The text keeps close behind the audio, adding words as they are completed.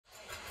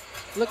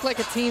look like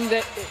a team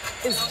that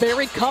is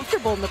very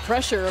comfortable in the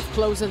pressure of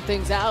closing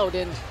things out,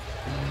 and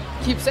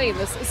keep saying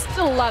this, there's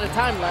still a lot of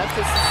time left.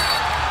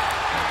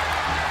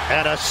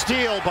 And a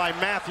steal by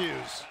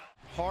Matthews.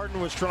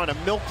 Harden was trying to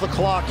milk the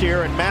clock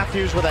here, and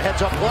Matthews with a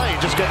heads-up play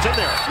just gets in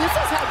there. This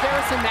is how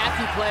Garrison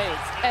Matthew plays,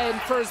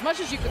 and for as much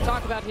as you could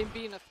talk about him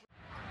being a...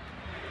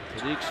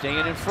 Sadiq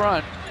staying in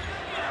front.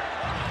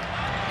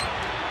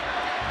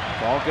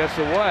 Ball gets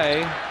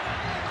away.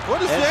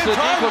 What is and James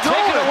Harden will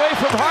take it doing? away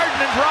from Harden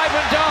and drive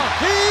and dunk.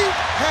 He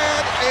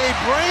had a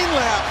brain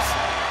lapse.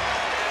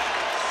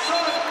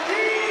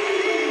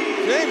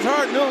 James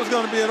Harden knew it was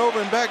going to be an over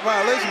and back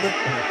violation, but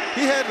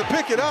he had to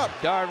pick it up.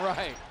 Darn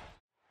right.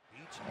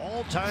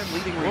 All-time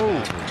leading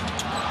rebounder.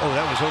 Oh,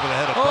 that was over the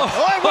head of... Oh,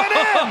 it went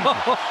in!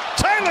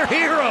 Tyler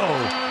Hero!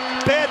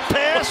 Bad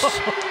pass,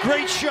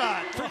 great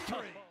shot for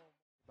three.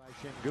 By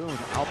Şengün,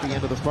 Alpi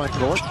into the front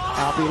court.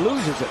 Alpi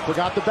loses it,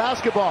 forgot the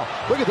basketball.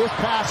 Look at this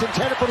pass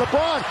intended for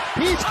LeBron.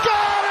 He's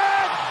got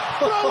it!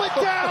 Throw it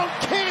down,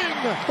 King!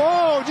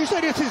 Oh, did you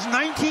say this is his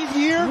 19th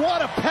year?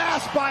 What a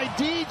pass by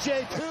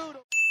DJ, too.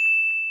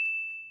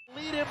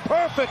 Lead him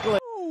perfectly.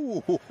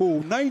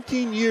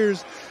 19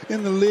 years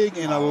in the league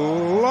and a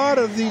lot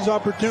of these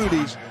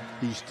opportunities.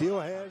 He still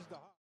has the...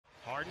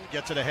 Harden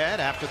gets it ahead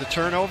after the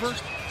turnover.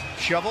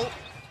 Shovel.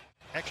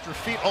 Extra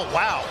feet. Oh,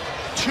 wow.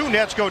 Two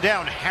nets go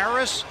down.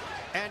 Harris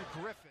and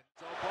Griffin.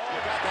 So Ball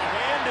got the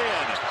hand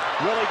in.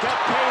 Will he get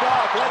paid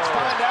off? Let's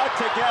find out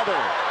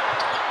together.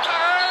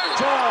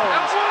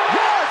 Jones.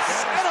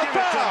 Yes! And a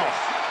foul!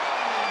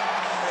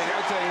 Hey,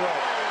 I'll tell you what.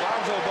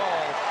 Lonzo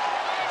Ball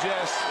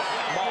just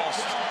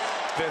mossed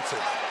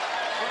Vincent.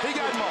 He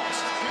got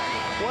mossed.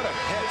 What a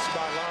catch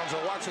by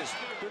Lonzo. Watch this.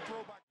 Good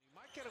throw by. You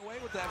might get away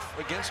with that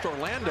against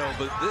Orlando,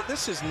 but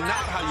this is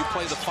not how you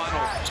play the final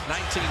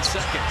 19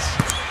 seconds.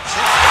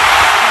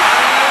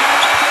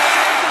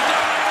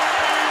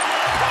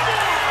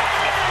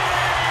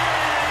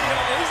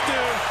 This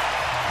dude,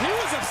 he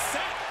was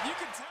upset. You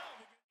can tell.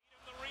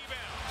 The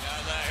rebound.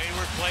 Yeah,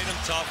 Hayward played him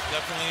tough.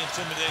 Definitely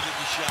intimidated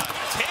the shot.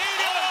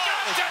 Tatum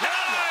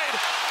denied.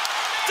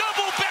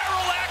 Double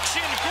barrel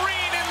action.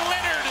 Green and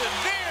Leonard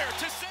there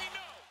to say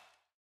no.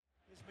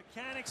 His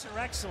mechanics are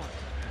excellent.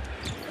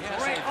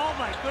 Great. Oh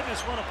my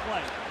goodness, what a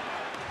play.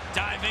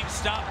 Diving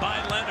stop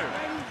by Leonard.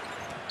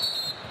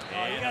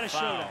 Oh, you got to show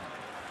that.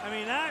 I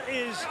mean, that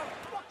is...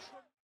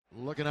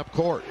 Looking up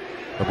court.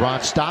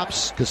 LeBron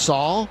stops.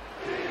 Gasol.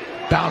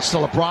 Bounce to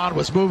LeBron.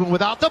 Was moving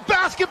without the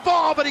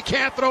basketball, but he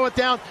can't throw it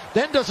down.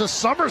 Then does a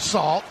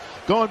somersault.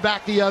 Going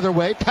back the other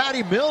way.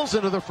 Patty Mills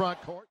into the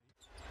front court.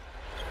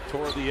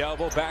 Toward the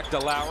elbow, back to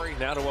Lowry,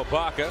 now to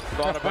Ibaka.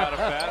 Thought about a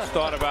pass,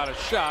 thought about a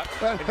shot,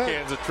 and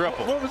cans a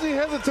triple. What was he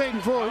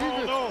hesitating for?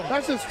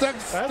 That's a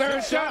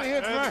third shot. He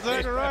hits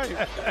That's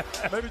right.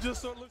 Maybe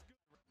just so it looks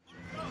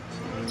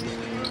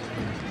good.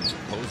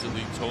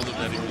 Supposedly told him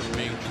that he was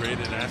being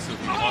traded and asked if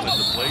he wanted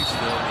to play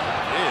still.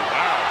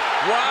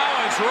 Wow,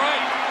 that's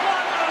right.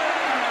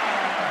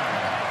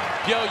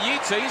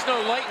 Bjelica, he's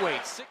no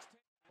lightweight.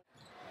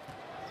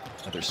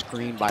 Another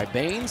screen by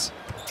Baines.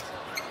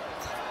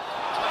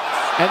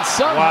 And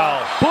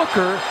somehow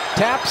Booker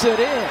taps it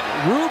in.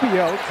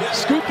 Rubio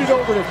scooped it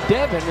over to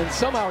Devin, and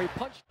somehow he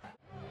punched.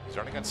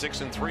 Starting at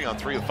 6 and 3 on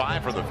 3 of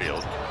 5 from the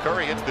field.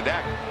 Curry hits the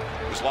deck.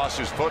 He's lost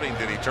his footing.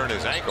 Did he turn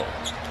his ankle?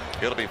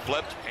 It'll be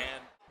flipped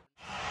and...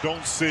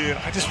 Don't see it.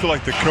 I just feel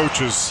like the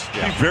coaches,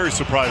 very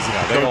surprising.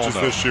 The coaches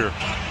this year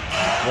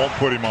won't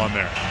put him on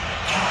there.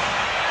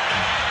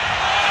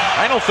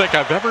 I don't think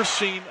I've ever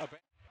seen a...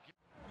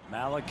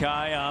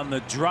 Malachi on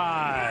the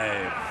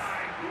drive.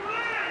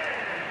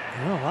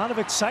 Well, a lot of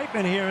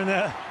excitement here in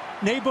the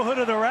neighborhood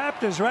of the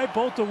Raptors, right?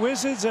 Both the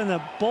Wizards and the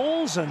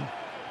Bulls, and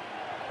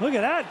look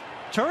at that.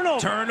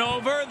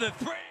 Turnover, the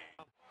three.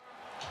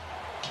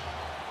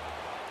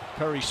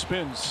 Curry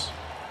spins.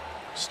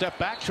 Step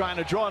back, trying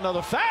to draw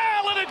another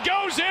foul, and it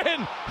goes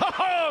in.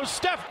 Oh,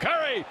 Steph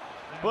Curry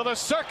with a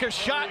circus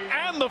shot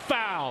and the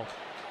foul.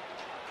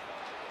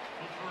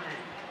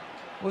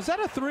 Was that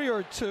a 3 or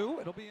a 2?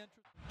 It'll be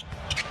interesting.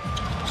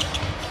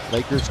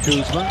 Lakers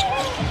Kuzma.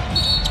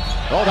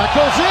 Oh, that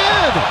goes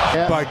in!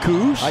 Yeah. By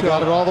Kuz. I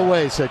got it all the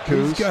way, said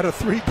Kuz. He's got a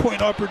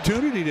three-point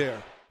opportunity there.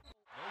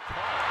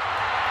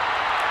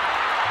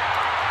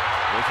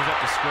 Lakers up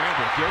to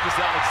scramble.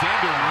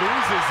 Gilgeous-Alexander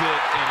loses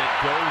it, and it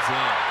goes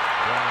in.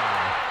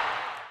 Wow.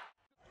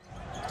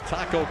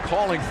 Tacko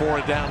calling for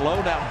it down low.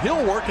 Now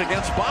he'll work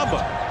against Bamba.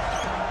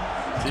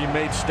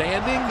 Teammate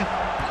standing.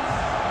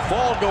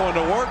 Fall going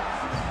to work.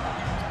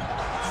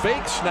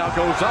 Fakes, now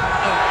goes up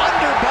and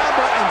under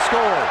Bamba and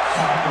scores.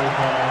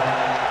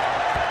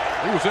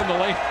 He was in the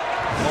lane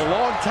a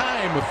long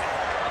time with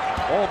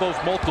all those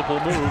multiple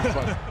moves.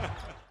 But...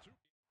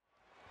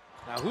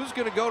 Now who's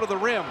going to go to the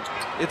rim?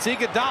 It's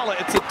Iguodala.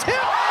 It's a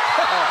tip.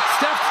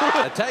 Steph threw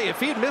it. I tell you,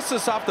 if he'd missed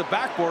this off the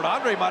backboard,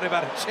 Andre might have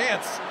had a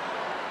chance.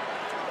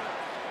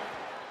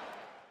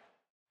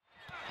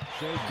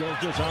 Shea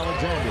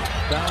Gilgeous-Alexander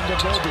down to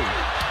Bobby.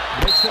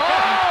 Makes the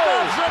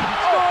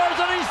Scores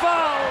and he's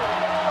fouled.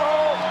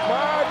 Oh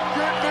my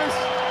goodness!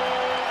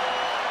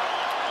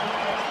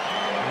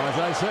 As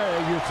I I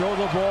say, you throw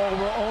the ball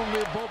where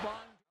only Boban.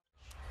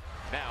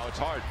 Now it's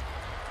Harden.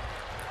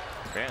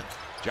 Man,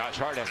 Josh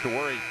Hart has to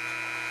worry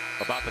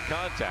about the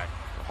contact.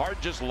 Harden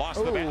just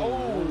lost the bat.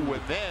 Oh,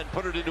 and then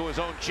put it into his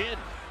own chin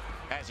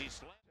as he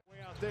slammed way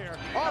out there.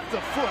 Off the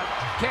foot.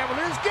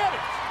 Cavaliers get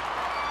it.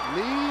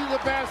 Lead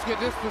the basket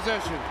this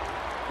possession.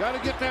 Got to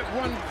get that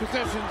one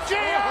possession.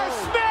 J.R.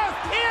 Smith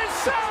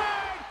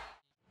inside.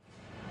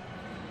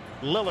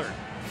 Lillard,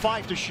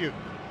 5 to shoot.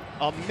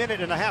 A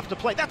minute and a half to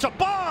play. That's a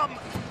bomb.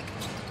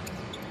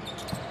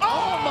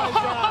 Oh my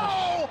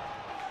gosh.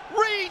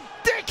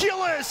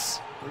 Ridiculous.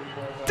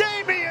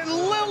 Damian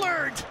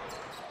Lillard.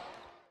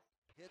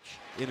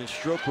 In his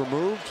stroke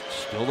removed,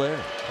 still there.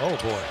 Oh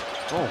boy.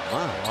 Oh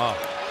my. Wow.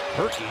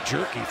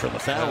 Herky-jerky from the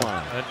foul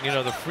line. And you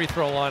know, the free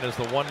throw line is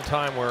the one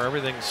time where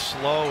everything's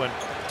slow and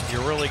you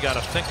really got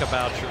to think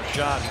about your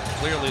shot. He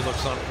clearly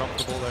looks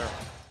uncomfortable there.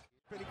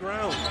 Pretty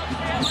ground.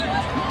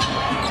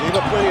 Gave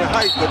up plenty of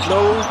height, but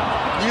no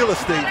real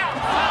estate.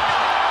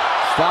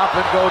 Stop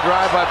and go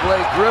drive by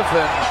Blake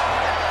Griffin.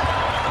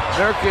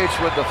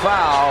 Nurkic with the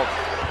foul.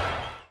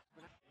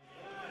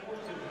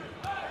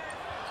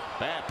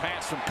 Bad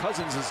pass from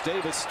Cousins as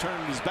Davis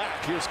turned his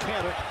back. Here's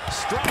Cantor.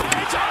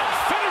 Strides out,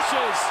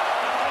 finishes.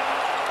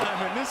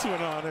 And this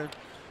one on her.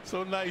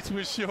 So nice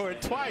was short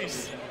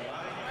twice.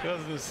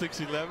 Cousins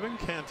 6'11",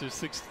 Cantor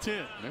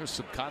 6'10". There's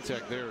some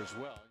contact there as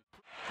well.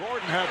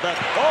 Gordon had that.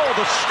 Oh,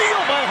 the steal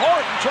by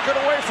Harden took it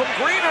away from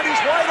Green, and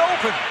he's wide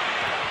open.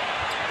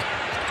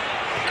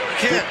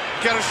 Can't.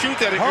 Got to shoot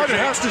that. Harden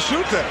has to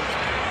shoot that.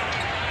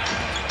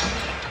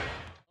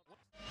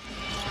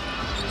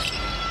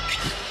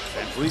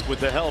 Fleet with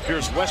the help.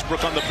 Here's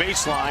Westbrook on the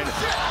baseline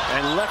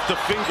and left the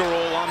finger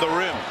roll on the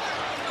rim.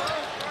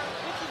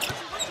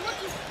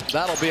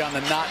 That'll be on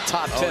the not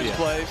top 10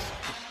 plays.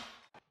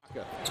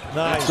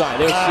 Nice.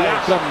 There's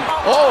Siakam.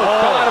 Oh, it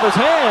fell out of his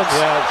hands.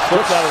 Yeah, it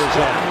slipped out of his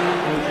hand.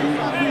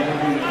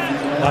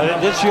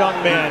 This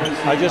young man,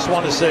 I just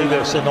want to say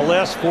this. In the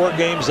last 4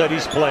 games that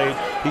he's played,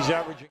 he's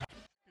averaging.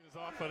 He was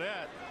off of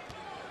that.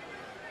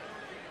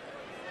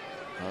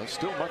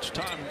 Still much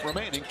time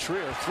remaining.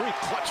 Trier, 3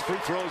 clutch free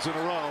throws in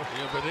a row.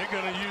 Yeah, but they're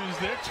going to use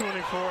their 24.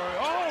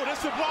 Oh, this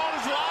the ball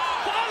is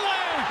live.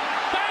 Volley!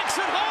 Banks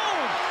it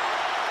home!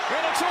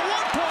 And it's a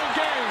 1-point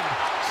game.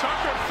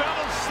 Tucker fell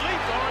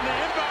asleep on the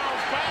inbound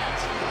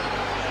pass.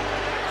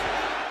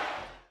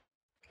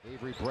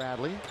 Avery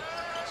Bradley.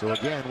 So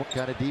again, what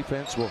kind of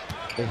defense will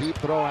the Heat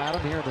throw at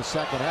him here in the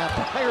second half?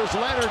 Myers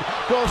Leonard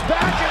goes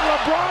back and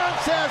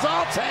LeBron says,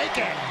 I'll take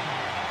it.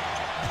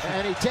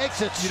 And he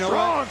takes it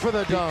strong for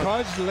the dunk.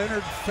 Because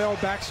Leonard fell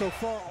back so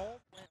far.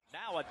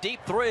 Now a deep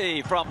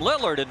 3 from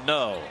Lillard, and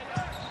no.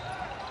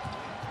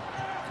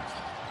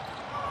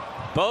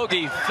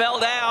 Bogey fell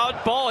down,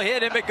 ball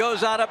hit him, it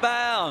goes out of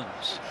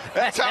bounds.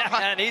 That's how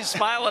and he's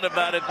smiling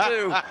about it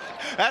too.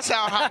 That's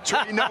how hot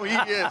you know he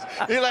is.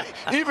 He like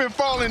even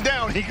falling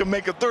down, he can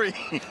make a 3.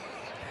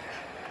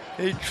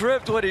 He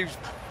tripped when he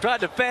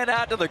tried to fan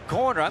out to the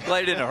corner. I'm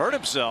glad he didn't hurt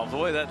himself the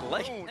way that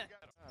leg.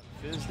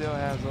 Fizz still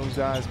has those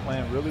guys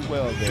playing really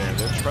well there.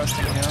 They're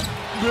trusting him.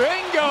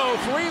 Bingo!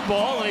 3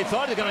 ball, and he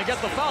thought he was going to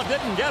get the foul.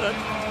 Didn't get it.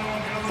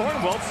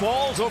 Thornwell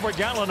falls over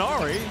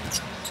Gallinari.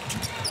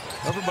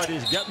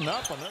 Everybody's getting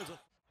up, and there's a...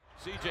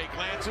 CJ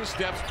glances,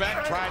 steps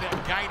back, try to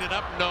guide it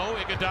up. No,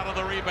 Iguodala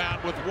the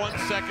rebound with 1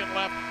 second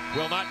left.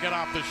 Will not get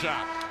off the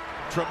shot.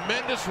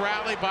 Tremendous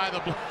rally by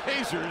the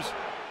Blazers.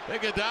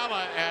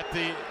 Iguodala at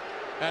the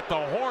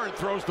horn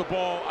throws the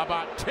ball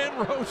about 10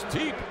 rows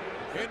deep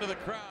into the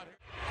crowd.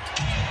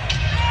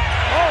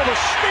 Oh, the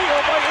steal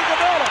by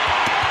Iguodala.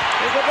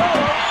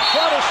 Iguodala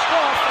got his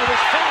stuff and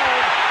is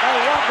fouled by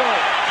Rondo.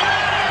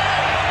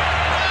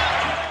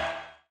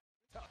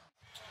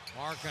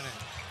 Markkanen,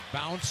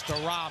 bounce to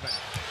Robin.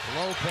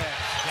 Lopez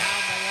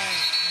down the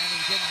lane, and he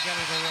didn't get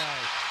it away.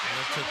 And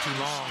it took too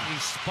long. He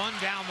spun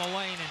down the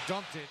lane and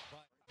dunked it.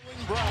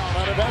 Brown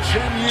out of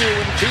SMU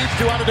and feeds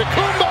to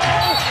Antetokounmpo.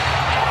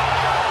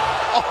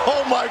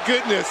 Oh my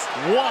goodness!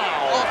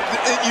 Wow!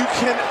 You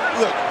can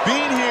look.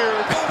 Being here,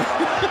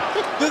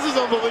 this is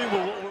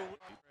unbelievable.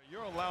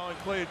 You're allowing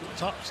Klay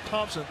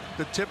Thompson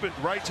to tip it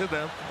right to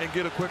them and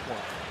get a quick one.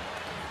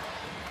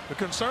 The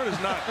concern is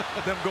not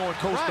them going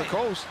coast to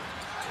coast.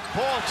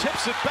 Paul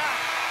tips it back,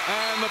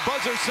 and the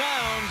buzzer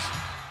sounds.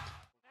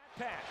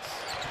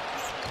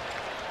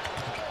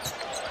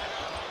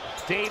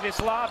 Davis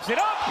lobs it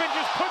up and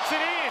just puts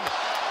it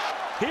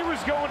in. He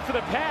was going for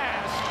the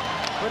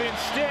pass, but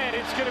instead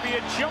it's going to be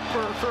a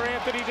jumper for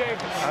Anthony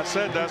Davis. I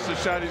said that's the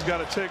shot he's got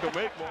to take or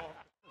make more.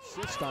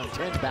 Assist on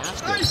 10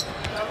 baskets.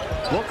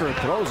 Booker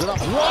throws it up.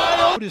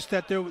 Noticed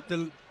that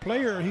the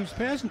player he was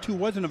passing to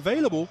wasn't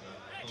available,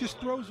 just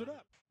throws it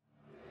up.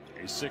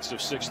 He's 6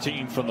 of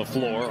 16 from the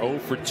floor, 0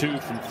 for 2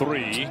 from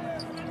 3.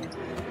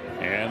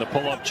 And the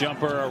pull-up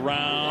jumper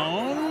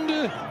around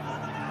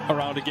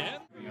again.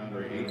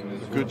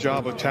 Good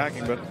job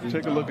attacking, but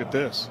take a look at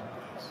this.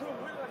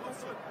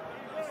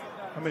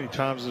 How many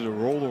times does it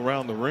roll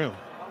around the rim?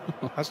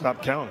 I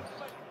stopped counting.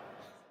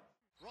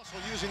 Russell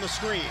using the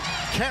screen.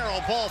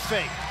 Carroll ball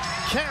fake.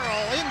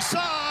 Carroll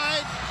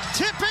inside.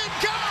 Tipping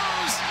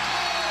goes!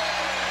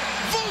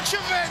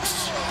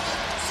 Vucevic!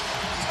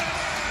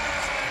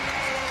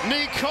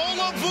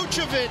 Nikola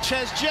Vucevic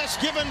has just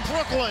given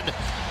Brooklyn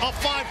a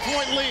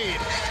 5-point lead.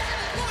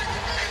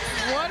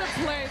 What a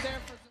play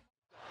there for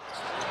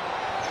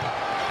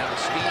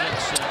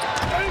Stevenson.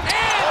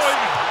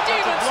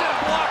 Stevenson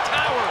blocked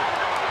Howard.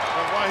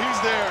 And while he's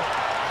there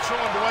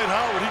showing Dwight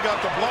Howard, he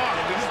got the block.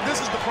 This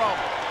is the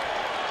problem.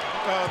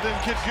 Then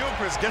Kid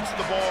Gilchrist gets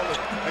the ball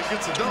and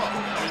gets a dunk.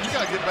 I mean, you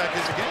got to get back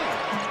in the game.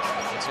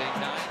 It's a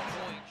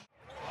 9-point.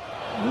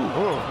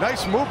 Ooh,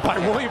 nice move by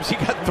Williams. He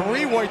got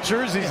 3 white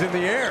jerseys in the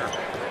air.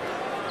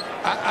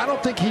 I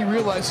don't think he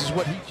realizes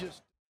what he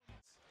just...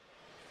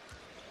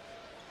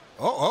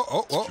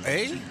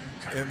 Hey.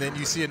 And then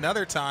you see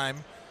another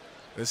time.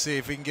 Let's see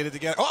if we can get it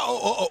together.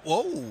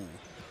 Whoa.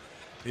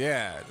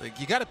 Yeah, like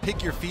you got to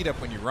pick your feet up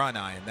when you run,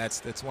 Ian.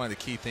 That's one of the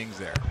key things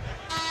there.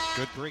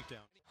 Good breakdown.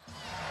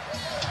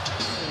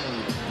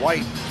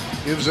 White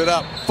gives it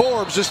up.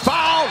 Forbes is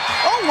fouled.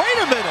 Oh, wait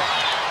a minute.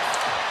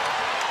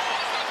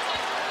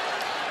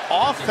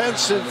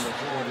 Offensive.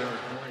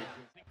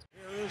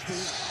 Here is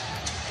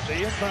the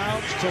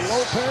inbounds to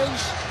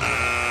Lopez.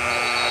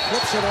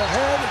 Flips it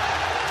ahead.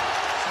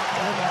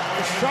 And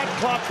the shot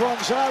clock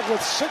runs out with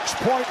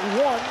 6.1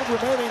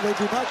 remaining. They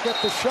do not get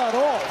the shot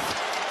off.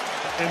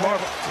 And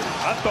Marvin,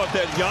 I thought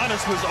that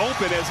Giannis was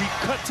open as he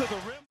cut to the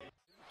rim.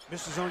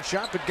 Missed his own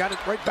shot, but got it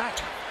right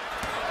back.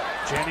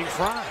 Channing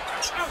Frye.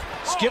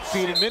 Skip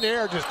feed in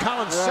midair, just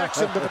Colin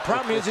Sexton, but the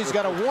problem is he's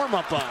got a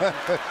warm-up on.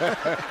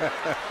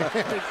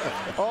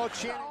 Oh,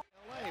 Channing.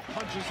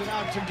 Punches it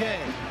out to Gay.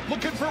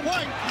 Looking for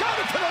White. Got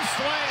it to the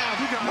slam.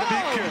 You gotta be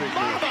kidding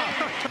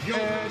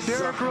me. And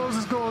Derrick Rose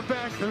is going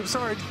back. I'm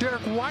sorry,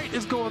 Derek White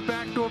is going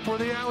back door for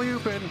the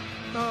alley-oop, and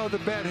oh, the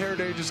bad hair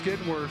day just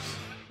getting worse.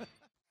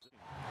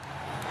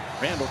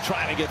 Randall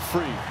trying to get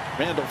free.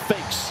 Randall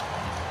fakes.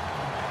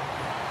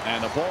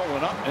 And the ball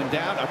went up and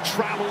down. A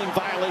traveling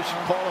violation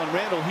call on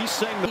Randall. He's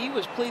saying he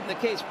was pleading the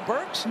case.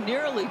 Burks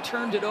nearly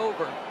turned it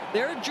over.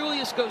 There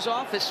Julius goes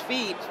off his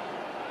feet.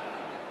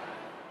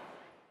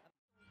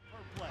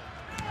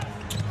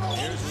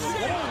 Here's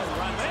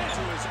Ramon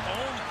to his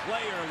own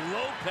player,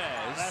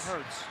 Lopez. That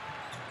hurts.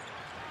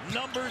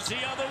 Numbers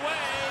the other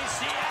way,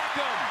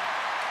 Siakam.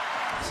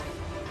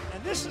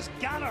 And this has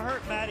got to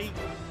hurt, Matty.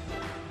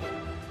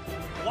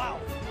 Wow.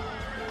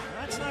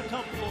 That's not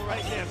comfortable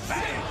right there.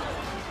 Bang!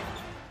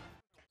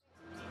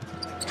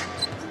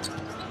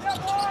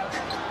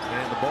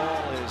 And the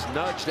ball is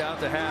nudged out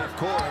to half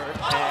court and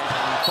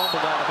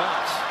fumbled out of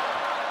bounds.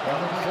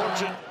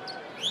 Unfortunate.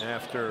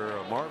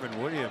 After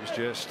Marvin Williams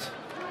just...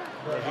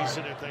 He's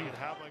sitting there thinking,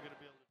 how am I going to...